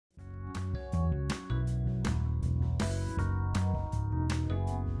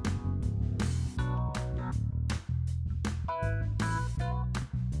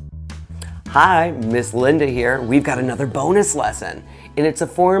Hi, Miss Linda here. We've got another bonus lesson, and it's a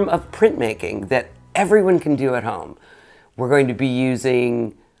form of printmaking that everyone can do at home. We're going to be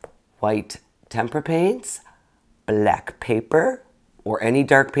using white tempera paints, black paper, or any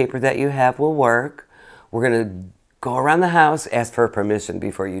dark paper that you have will work. We're going to go around the house, ask for permission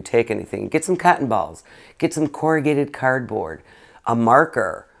before you take anything. Get some cotton balls, get some corrugated cardboard, a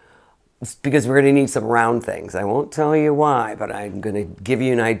marker, because we're going to need some round things. I won't tell you why, but I'm going to give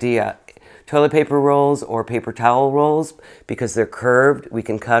you an idea. Toilet paper rolls or paper towel rolls, because they're curved, we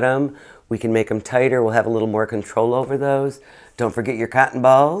can cut them, we can make them tighter, we'll have a little more control over those. Don't forget your cotton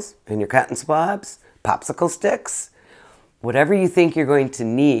balls and your cotton swabs, popsicle sticks. Whatever you think you're going to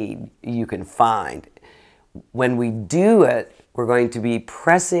need, you can find. When we do it, we're going to be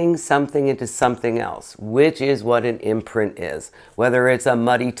pressing something into something else, which is what an imprint is. Whether it's a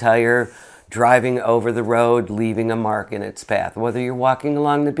muddy tire driving over the road, leaving a mark in its path, whether you're walking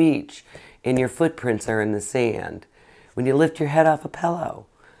along the beach and your footprints are in the sand. When you lift your head off a pillow,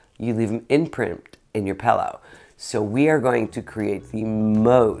 you leave an imprint in your pillow. So we are going to create the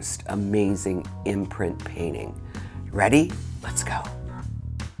most amazing imprint painting. Ready? Let's go.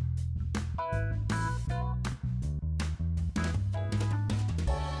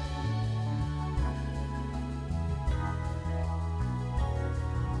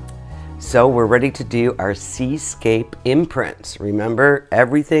 So we're ready to do our seascape imprints. Remember,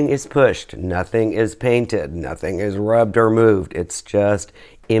 everything is pushed, nothing is painted, nothing is rubbed or moved. It's just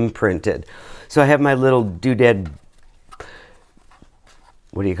imprinted. So I have my little doodad,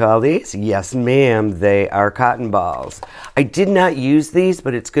 what do you call these? Yes, ma'am, they are cotton balls. I did not use these,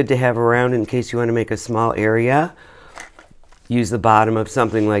 but it's good to have around in case you want to make a small area. Use the bottom of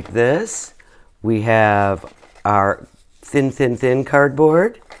something like this. We have our thin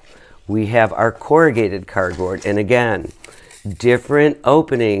cardboard. We have our corrugated cardboard, and again, different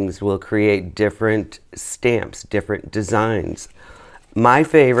openings will create different stamps, different designs. My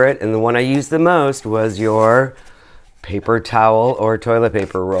favorite, and the one I used the most, was your paper towel or toilet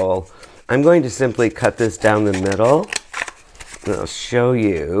paper roll. I'm going to simply cut this down the middle, and I'll show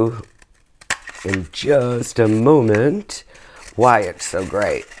you in just a moment why it's so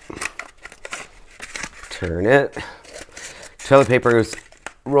great. Turn it. Toilet paper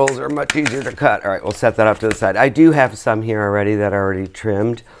rolls are much easier to cut. All right, we'll set that up to the side. I do have some here already that are already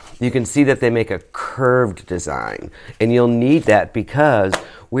trimmed. You can see that they make a curved design, and you'll need that because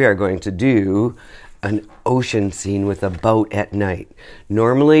we are going to do an ocean scene with a boat at night.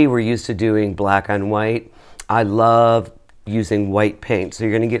 Normally, we're used to doing black on white. I love using white paint. So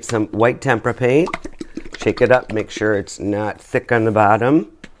you're gonna get some white tempera paint, shake it up, make sure it's not thick on the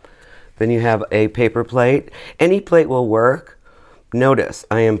bottom. Then you have a paper plate. Any plate will work. Notice,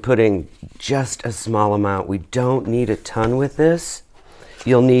 I am putting just a small amount. We don't need a ton with this.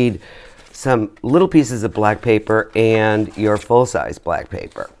 You'll need some little pieces of black paper and your full-size black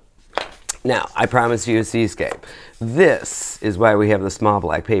paper. Now, I promised you a seascape. This is why we have the small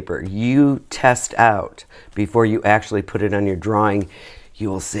black paper. You test out before you actually put it on your drawing. You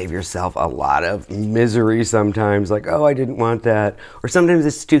will save yourself a lot of misery sometimes, like, oh, I didn't want that. Or sometimes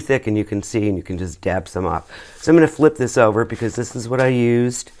it's too thick and you can see and you can just dab some off. So I'm going to flip this over because this is what I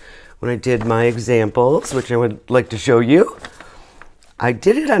used when I did my examples, which I would like to show you. I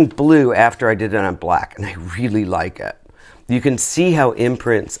did it on blue after I did it on black, and I really like it. You can see how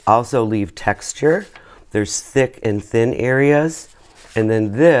imprints also leave texture. There's thick and thin areas. And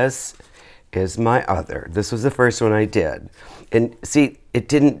then this is my other. This was the first one I did. And see, it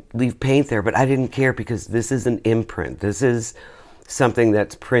didn't leave paint there, but I didn't care because this is an imprint. This is something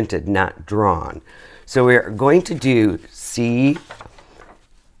that's printed, not drawn. So we're going to do sea,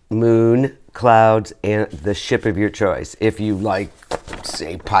 moon, clouds, and the ship of your choice. If you like,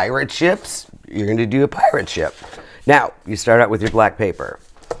 say, pirate ships, you're going to do a pirate ship. Now, you start out with your black paper.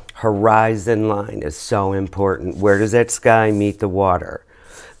 Horizon line is so important. Where does that sky meet the water?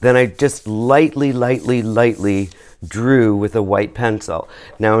 Then I just lightly drew with a white pencil.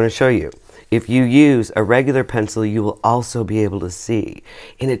 Now I'm going to show you. If you use a regular pencil, you will also be able to see.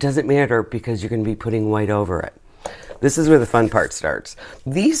 And it doesn't matter because you're going to be putting white over it. This is where the fun part starts.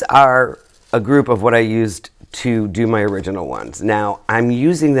 These are a group of what I used to do my original ones. Now I'm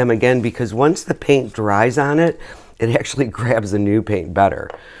using them again because once the paint dries on it, it actually grabs the new paint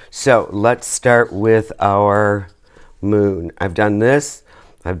better. So let's start with our moon. I've done this,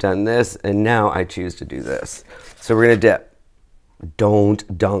 and now I choose to do this. So we're gonna dip.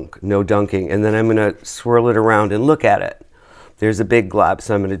 Don't dunk, no dunking. And then I'm gonna swirl it around and look at it. There's a big glob,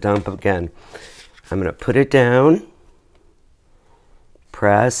 so I'm gonna dump again. I'm gonna put it down,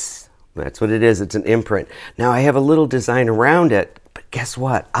 press, that's what it is, it's an imprint. Now I have a little design around it, but guess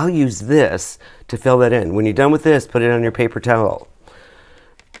what? I'll use this to fill that in. When you're done with this, put it on your paper towel.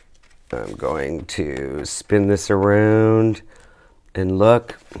 I'm going to spin this around and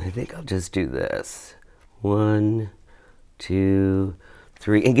look. I think I'll just do this. 1, 2,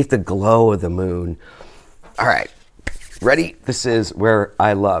 3, and get the glow of the moon. All right, ready? This is where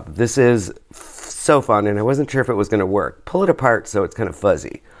I love. This is so fun, and I wasn't sure if it was going to work. Pull it apart so it's kind of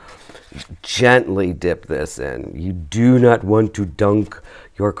fuzzy. Gently dip this in. You do not want to dunk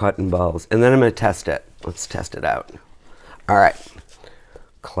your cotton balls. And then I'm going to test it. Let's test it out. All right.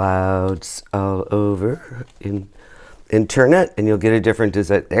 Clouds all over. And turn it, and you'll get a different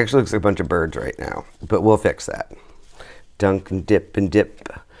design. It actually looks like a bunch of birds right now, but we'll fix that. Dunk and dip and dip.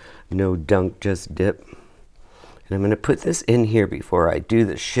 No dunk, just dip. And I'm going to put this in here before I do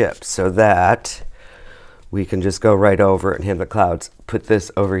the ship so that we can just go right over it and have the clouds. Put this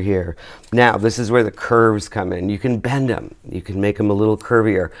over here. Now, this is where the curves come in. You can bend them. You can make them a little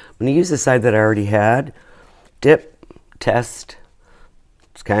curvier. I'm going to use the side that I already had. Dip, test.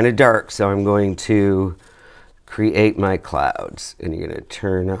 It's kind of dark, so I'm going to create my clouds. And you're going to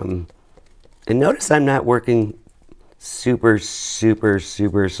turn them. And notice I'm not working super, super,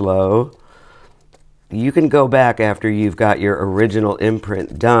 super slow. You can go back after you've got your original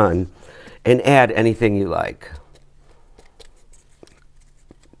imprint done and add anything you like.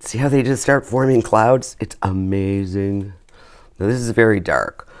 See how they just start forming clouds? It's amazing. Now this is very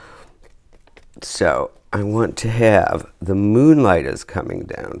dark. So I want to have the moonlight is coming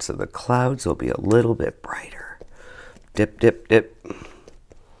down, so the clouds will be a little bit brighter. Dip, dip, dip.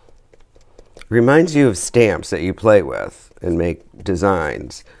 Reminds you of stamps that you play with and make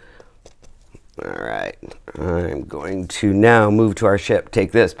designs. All right, I'm going to now move to our ship.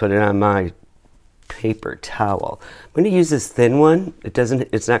 Take this, put it on my paper towel. I'm going to use this thin one.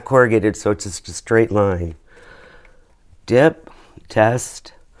 It's not corrugated, so it's just a straight line. Dip,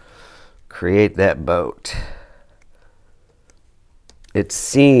 test, create that boat. It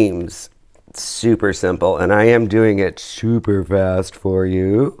seems super simple, and I am doing it super fast for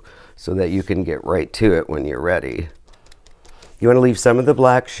you so that you can get right to it when you're ready. You want to leave some of the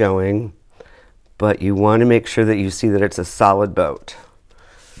black showing, but you want to make sure that you see that it's a solid boat.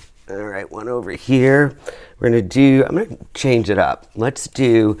 All right, one over here. I'm going to change it up. Let's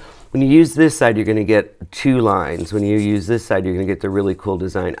do, when you use this side, you're going to get 2 lines. When you use this side, you're going to get the really cool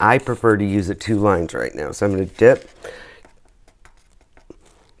design. I prefer to use it 2 lines right now. So I'm going to dip.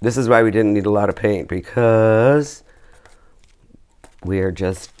 This is why we didn't need a lot of paint, because we are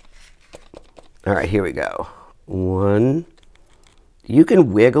just, all right, here we go. 1. You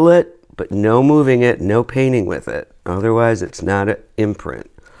can wiggle it, but no moving it, no painting with it. Otherwise, it's not an imprint.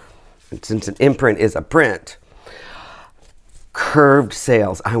 And since an imprint is a print, curved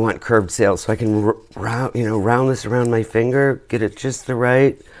sails. I want curved sails so I can round this around my finger, get it just the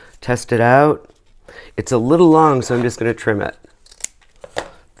right, test it out. It's a little long, so I'm just going to trim it.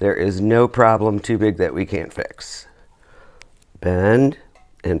 There is no problem too big that we can't fix. Bend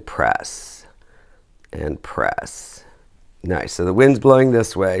and press and press. Nice. So the wind's blowing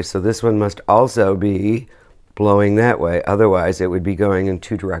this way, so this one must also be blowing that way. Otherwise, it would be going in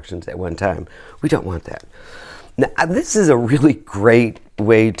 2 directions at one time. We don't want that. Now, this is a really great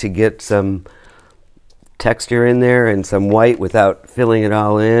way to get some texture in there and some white without filling it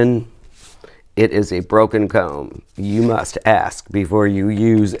all in. It is a broken comb. You must ask before you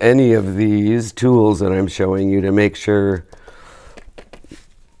use any of these tools that I'm showing you to make sure.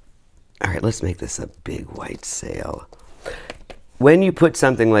 All right, let's make this a big white sail. When you put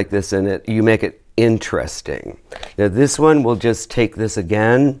something like this in it, you make it interesting. Now this one, we'll just take this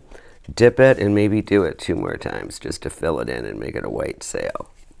again, dip it, and maybe do it 2 more times just to fill it in and make it a white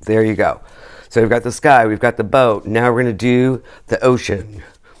sail. There you go. So we've got the sky, we've got the boat. Now we're going to do the ocean,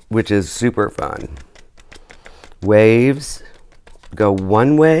 which is super fun. Waves go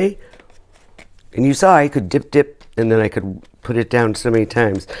one way, and you saw I could dip, dip, and then I could put it down so many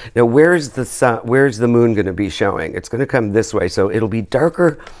times. Now, where's the sun? Where's the moon going to be showing? It's going to come this way, so it'll be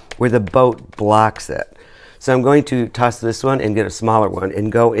darker where the boat blocks it. So I'm going to toss this one and get a smaller one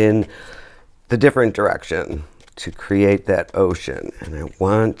and go in the different direction to create that ocean. And I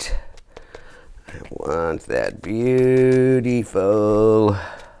want that beautiful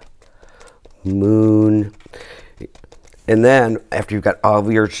moon. And then, after you've got all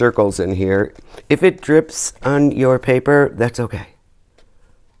of your circles in here, if it drips on your paper, that's okay.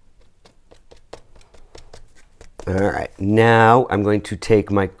 All right, now I'm going to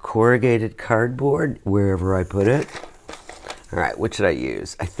take my corrugated cardboard, wherever I put it. All right, what should I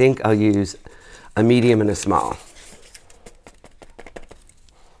use? I think I'll use a medium and a small.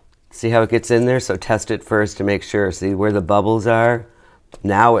 See how it gets in there? So test it first to make sure. See where the bubbles are?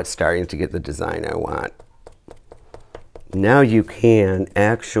 Now it's starting to get the design I want. Now you can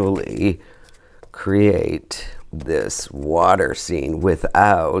actually create this water scene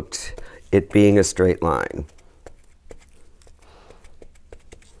without it being a straight line.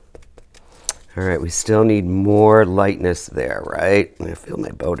 All right, we still need more lightness there, right? I'm gonna fill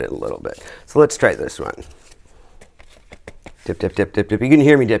my boat in a little bit. So let's try this one. Dip, dip, dip, dip, dip. You can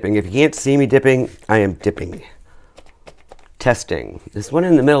hear me dipping. If you can't see me dipping, I am dipping. Testing. This one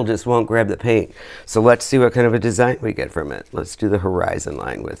in the middle just won't grab the paint. So let's see what kind of a design we get from it. Let's do the horizon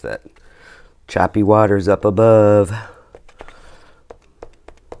line with it. Choppy waters up above.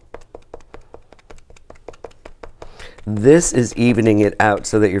 This is evening it out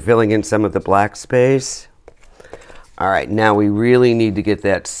so that you're filling in some of the black space. All right, now we really need to get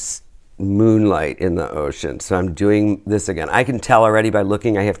that moonlight in the ocean. So I'm doing this again. I can tell already by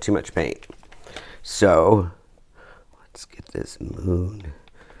looking I have too much paint. So let's get this moon.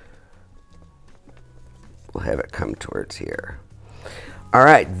 We'll have it come towards here. All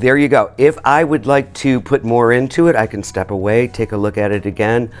right, there you go. If I would like to put more into it, I can step away, take a look at it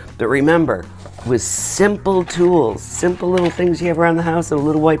again. But remember, with simple tools, simple little things you have around the house, and a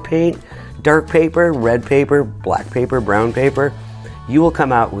little white paint, dark paper, red paper, black paper, brown paper, you will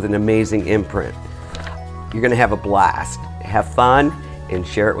come out with an amazing imprint. You're gonna have a blast. Have fun and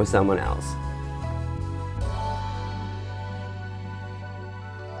share it with someone else.